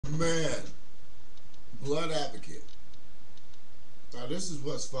man, blood advocate. Now this is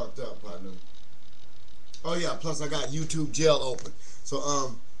what's fucked up, partner. Oh yeah, plus I got YouTube jail open.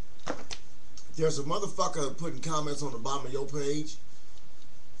 So there's a motherfucker putting comments on the bottom of your page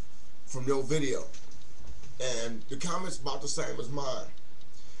from your video, and the comments about the same as mine.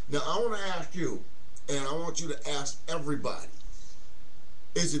 Now I want to ask you, and I want you to ask everybody: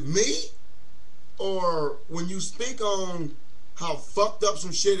 is it me, or when you speak on how fucked up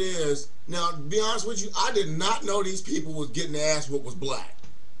some shit is? Now, to be honest with you, I did not know these people was getting their ass what was black.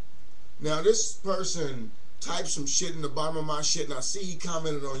 Now, this person typed some shit in the bottom of my shit, and I see he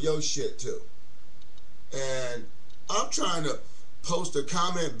commented on your shit too. And I'm trying to post a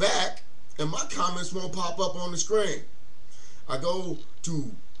comment back, and my comments won't pop up on the screen. I go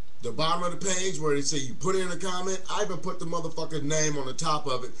to the bottom of the page where they say you put in a comment. I even put the motherfucker's name on the top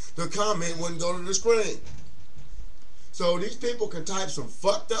of it. The comment wouldn't go to the screen. So these people can type some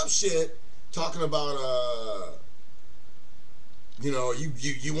fucked up shit talking about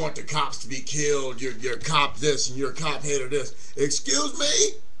you want the cops to be killed, you're a cop this and you're a cop hater this. Excuse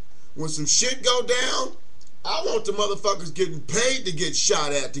me? When some shit go down, I want the motherfuckers getting paid to get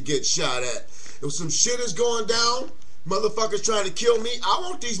shot at. If some shit is going down, motherfuckers trying to kill me, I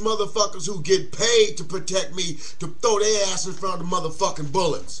want these motherfuckers who get paid to protect me to throw their ass in front of the motherfucking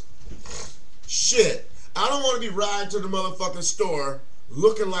bullets. Shit. I don't want to be riding to the motherfucking store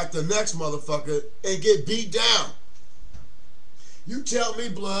looking like the next motherfucker and get beat down. You tell me,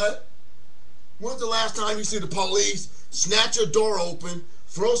 blood, when's the last time you see the police snatch your door open,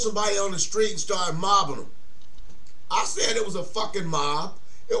 throw somebody on the street and start mobbing them? I said it was a fucking mob.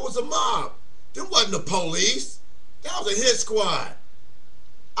 It was a mob. It wasn't the police. That was a hit squad.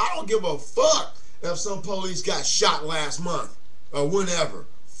 I don't give a fuck if some police got shot last month or whenever.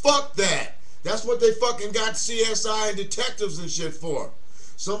 Fuck that. That's what they fucking got CSI and detectives and shit for.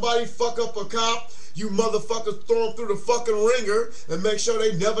 Somebody fuck up a cop, you motherfuckers throw them through the fucking ringer and make sure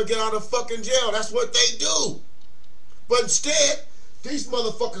they never get out of fucking jail. That's what they do. But instead, these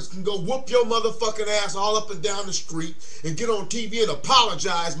motherfuckers can go whoop your motherfucking ass all up and down the street and get on TV and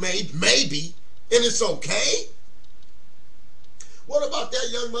apologize, maybe, and it's okay. What about that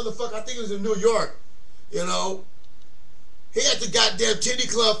young motherfucker? I think it was in New York, you know. He had the goddamn titty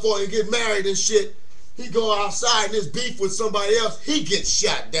club for him to get married and shit. He go outside and there's beef with somebody else. He gets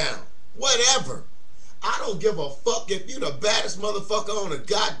shot down. Whatever. I don't give a fuck if you the baddest motherfucker on the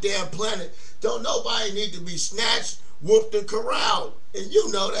goddamn planet. Don't nobody need to be snatched, whooped, and corralled. And you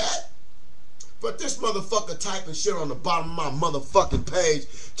know that. But this motherfucker typing shit on the bottom of my motherfucking page,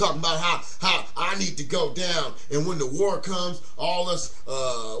 talking about how I need to go down. And when the war comes, all us,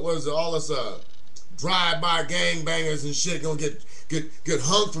 drive-by gangbangers and shit gonna get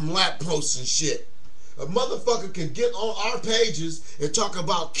hung from lampposts and shit. A motherfucker can get on our pages and talk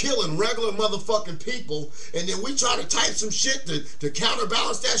about killing regular motherfucking people, and then we try to type some shit to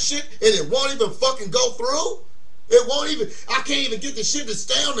counterbalance that shit, and it won't even fucking go through? It won't even, I can't even get the shit to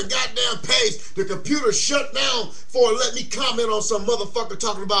stay on the goddamn page. The computer shut down for let me comment on some motherfucker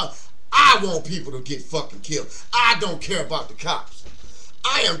talking about, I want people to get fucking killed. I don't care about the cops.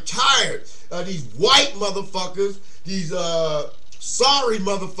 I am tired of these white motherfuckers, these sorry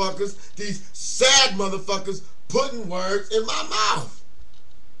motherfuckers, these sad motherfuckers putting words in my mouth.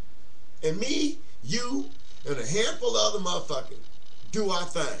 And me, you, and a handful of other motherfuckers do our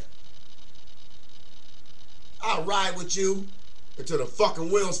thing. I'll ride with you until the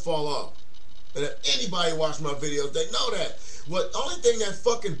fucking wheels fall off. And if anybody watch my videos, they know that. What only thing that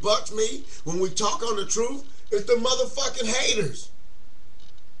fucking bucks me when we talk on the truth is the motherfucking haters.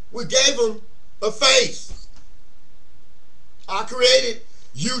 We gave them a face. I created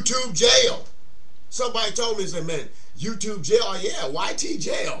YouTube jail. Somebody told me, said, man, YouTube jail, oh, yeah, YT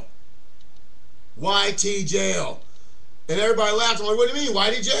jail. YT jail. And everybody laughed. I'm like, what do you mean,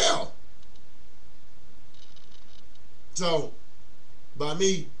 YT jail? So, by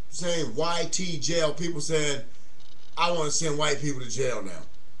me saying YT jail, people saying, I want to send white people to jail now.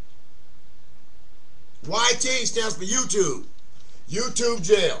 YT stands for YouTube. YouTube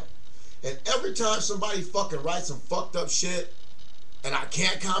jail. And every time somebody fucking writes some fucked up shit and I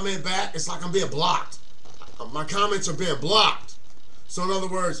can't comment back, it's like I'm being blocked. My comments are being blocked. So in other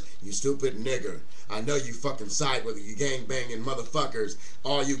words, you stupid nigger, I know you fucking side with you gangbanging motherfuckers.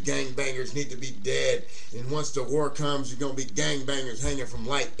 All you gangbangers need to be dead. And once the war comes, you're going to be gangbangers hanging from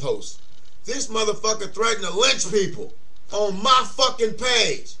light posts. This motherfucker threatened to lynch people on my fucking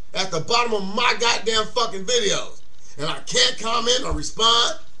page at the bottom of my goddamn fucking videos. And I can't comment or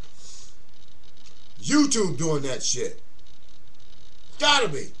respond. YouTube doing that shit. Gotta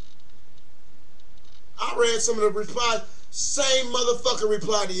be. I read some of the response. Same motherfucker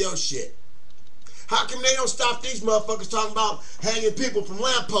reply to your shit. How come they don't stop these motherfuckers talking about hanging people from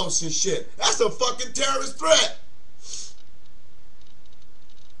lampposts and shit? That's a fucking terrorist threat.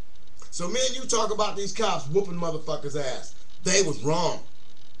 So me and you talk about these cops whooping motherfuckers' ass. They was wrong.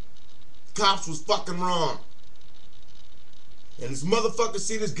 Cops was fucking wrong. And this motherfucker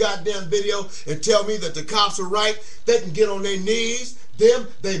see this goddamn video and tell me that the cops are right, they can get on their knees, them,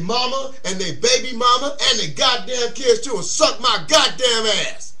 they mama, and they baby mama, and they goddamn kids too, and suck my goddamn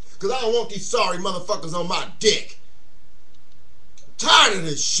ass. Because I don't want these sorry motherfuckers on my dick. I'm tired of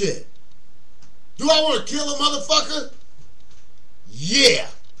this shit. Do I want to kill a motherfucker? Yeah.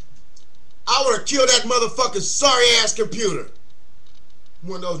 I want to kill that motherfucker's sorry ass computer.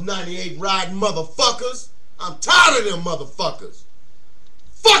 One of those 98 riding motherfuckers. I'm tired of them motherfuckers.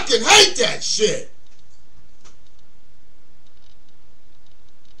 Fucking hate that shit.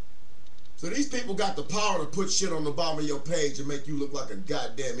 So these people got the power to put shit on the bottom of your page and make you look like a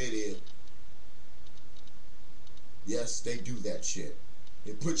goddamn idiot. Yes, they do that shit.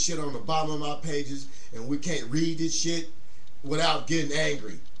 They put shit on the bottom of my pages and we can't read this shit without getting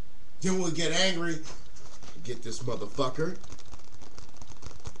angry. Then we'll get angry, get this motherfucker.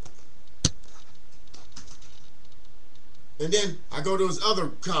 And then I go to his other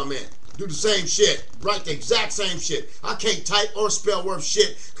comment, do the same shit, write the exact same shit. I can't type or spell worth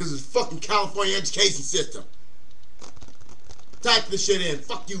shit because it's fucking California education system. Type the shit in.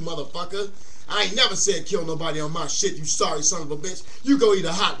 Fuck you, motherfucker. I ain't never said kill nobody on my shit, you sorry son of a bitch. You go eat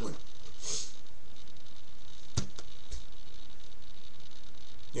a hot one.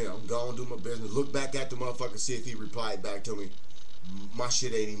 You know, go and do my business. Look back at the motherfucker, see if he replied back to me. My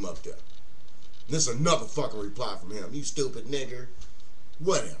shit ain't even up there. This is another fucking reply from him. You stupid nigger.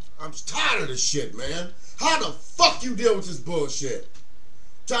 Whatever. I'm tired of this shit, man. How the fuck you deal with this bullshit?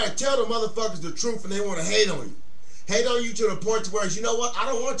 Try to tell the motherfuckers the truth and they want to hate on you. Hate on you to the point to where, you know what? I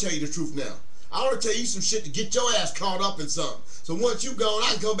don't want to tell you the truth now. I want to tell you some shit to get your ass caught up in something. So once you gone,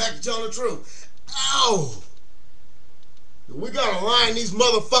 I can go back to telling the truth. Ow! We gotta line these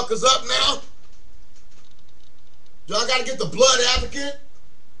motherfuckers up now? Y'all gotta get the blood advocate?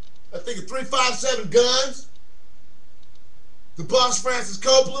 I think of 357 Guns, the boss Francis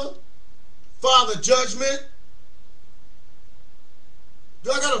Coppola, Father Judgment.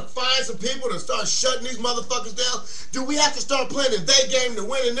 Do I gotta find some people to start shutting these motherfuckers down? Do we have to start playing the they game to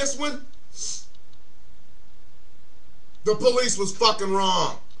win in this one? The police was fucking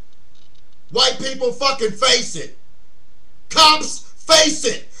wrong. White people fucking face it. Cops, face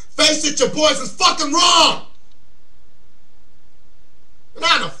it. Face it, your boys was fucking wrong. And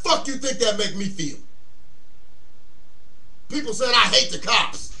how the fuck you think that make me feel? People said I hate the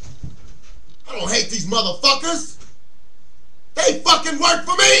cops. I don't hate these motherfuckers. They fucking work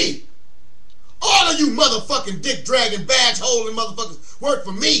for me. All of you motherfucking dick dragging, badge holding motherfuckers work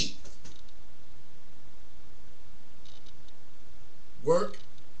for me. Work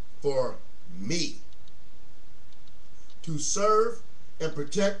for me. To serve and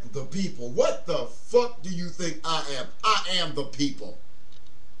protect the people. What the fuck do you think I am? I am the people.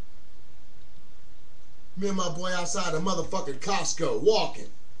 Me and my boy outside a motherfucking Costco walking.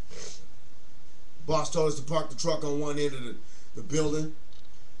 Boss told us to park the truck on one end of the building.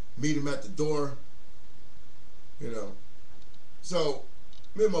 Meet him at the door. You know. So,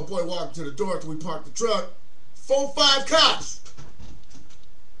 me and my boy walking to the door after we parked the truck. 4, 5 cops.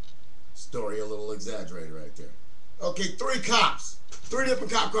 Story a little exaggerated right there. Okay, 3 cops. 3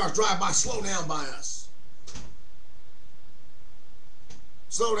 different cop cars drive by, slow down by us.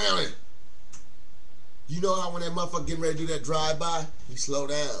 Slow down in. You know how when that motherfucker getting ready to do that drive-by, he slow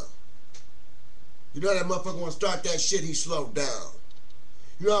down. You know how that motherfucker want to start that shit, he slow down.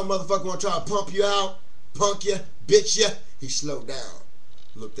 You know how motherfucker want to try to pump you out, punk you, bitch you, he slow down.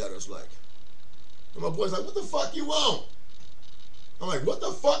 Looked at us like. And my boy's like, what the fuck you want? I'm like, what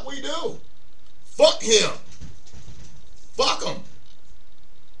the fuck we do? Fuck him. Fuck him.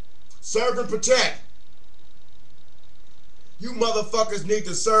 Serve and protect. You motherfuckers need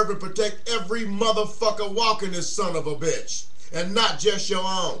to serve and protect every motherfucker walking this son of a bitch. And not just your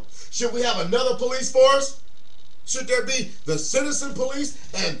own. Should we have another police force? Should there be the citizen police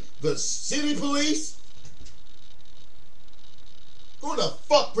and the city police? Who the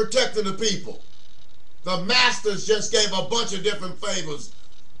fuck protecting the people? The masters just gave a bunch of different flavors.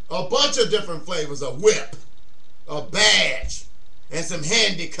 A bunch of different flavors. A whip. A badge. And some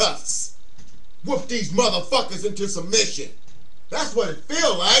handcuffs. Whoop these motherfuckers into submission. That's what it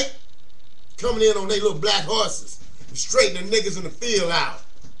feel like. Coming in on they little black horses and straightening niggas in the field out.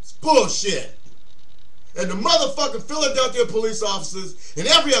 It's bullshit. And the motherfucking Philadelphia police officers and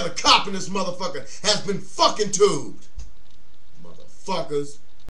every other cop in this motherfucker has been fucking tubed. motherfuckers.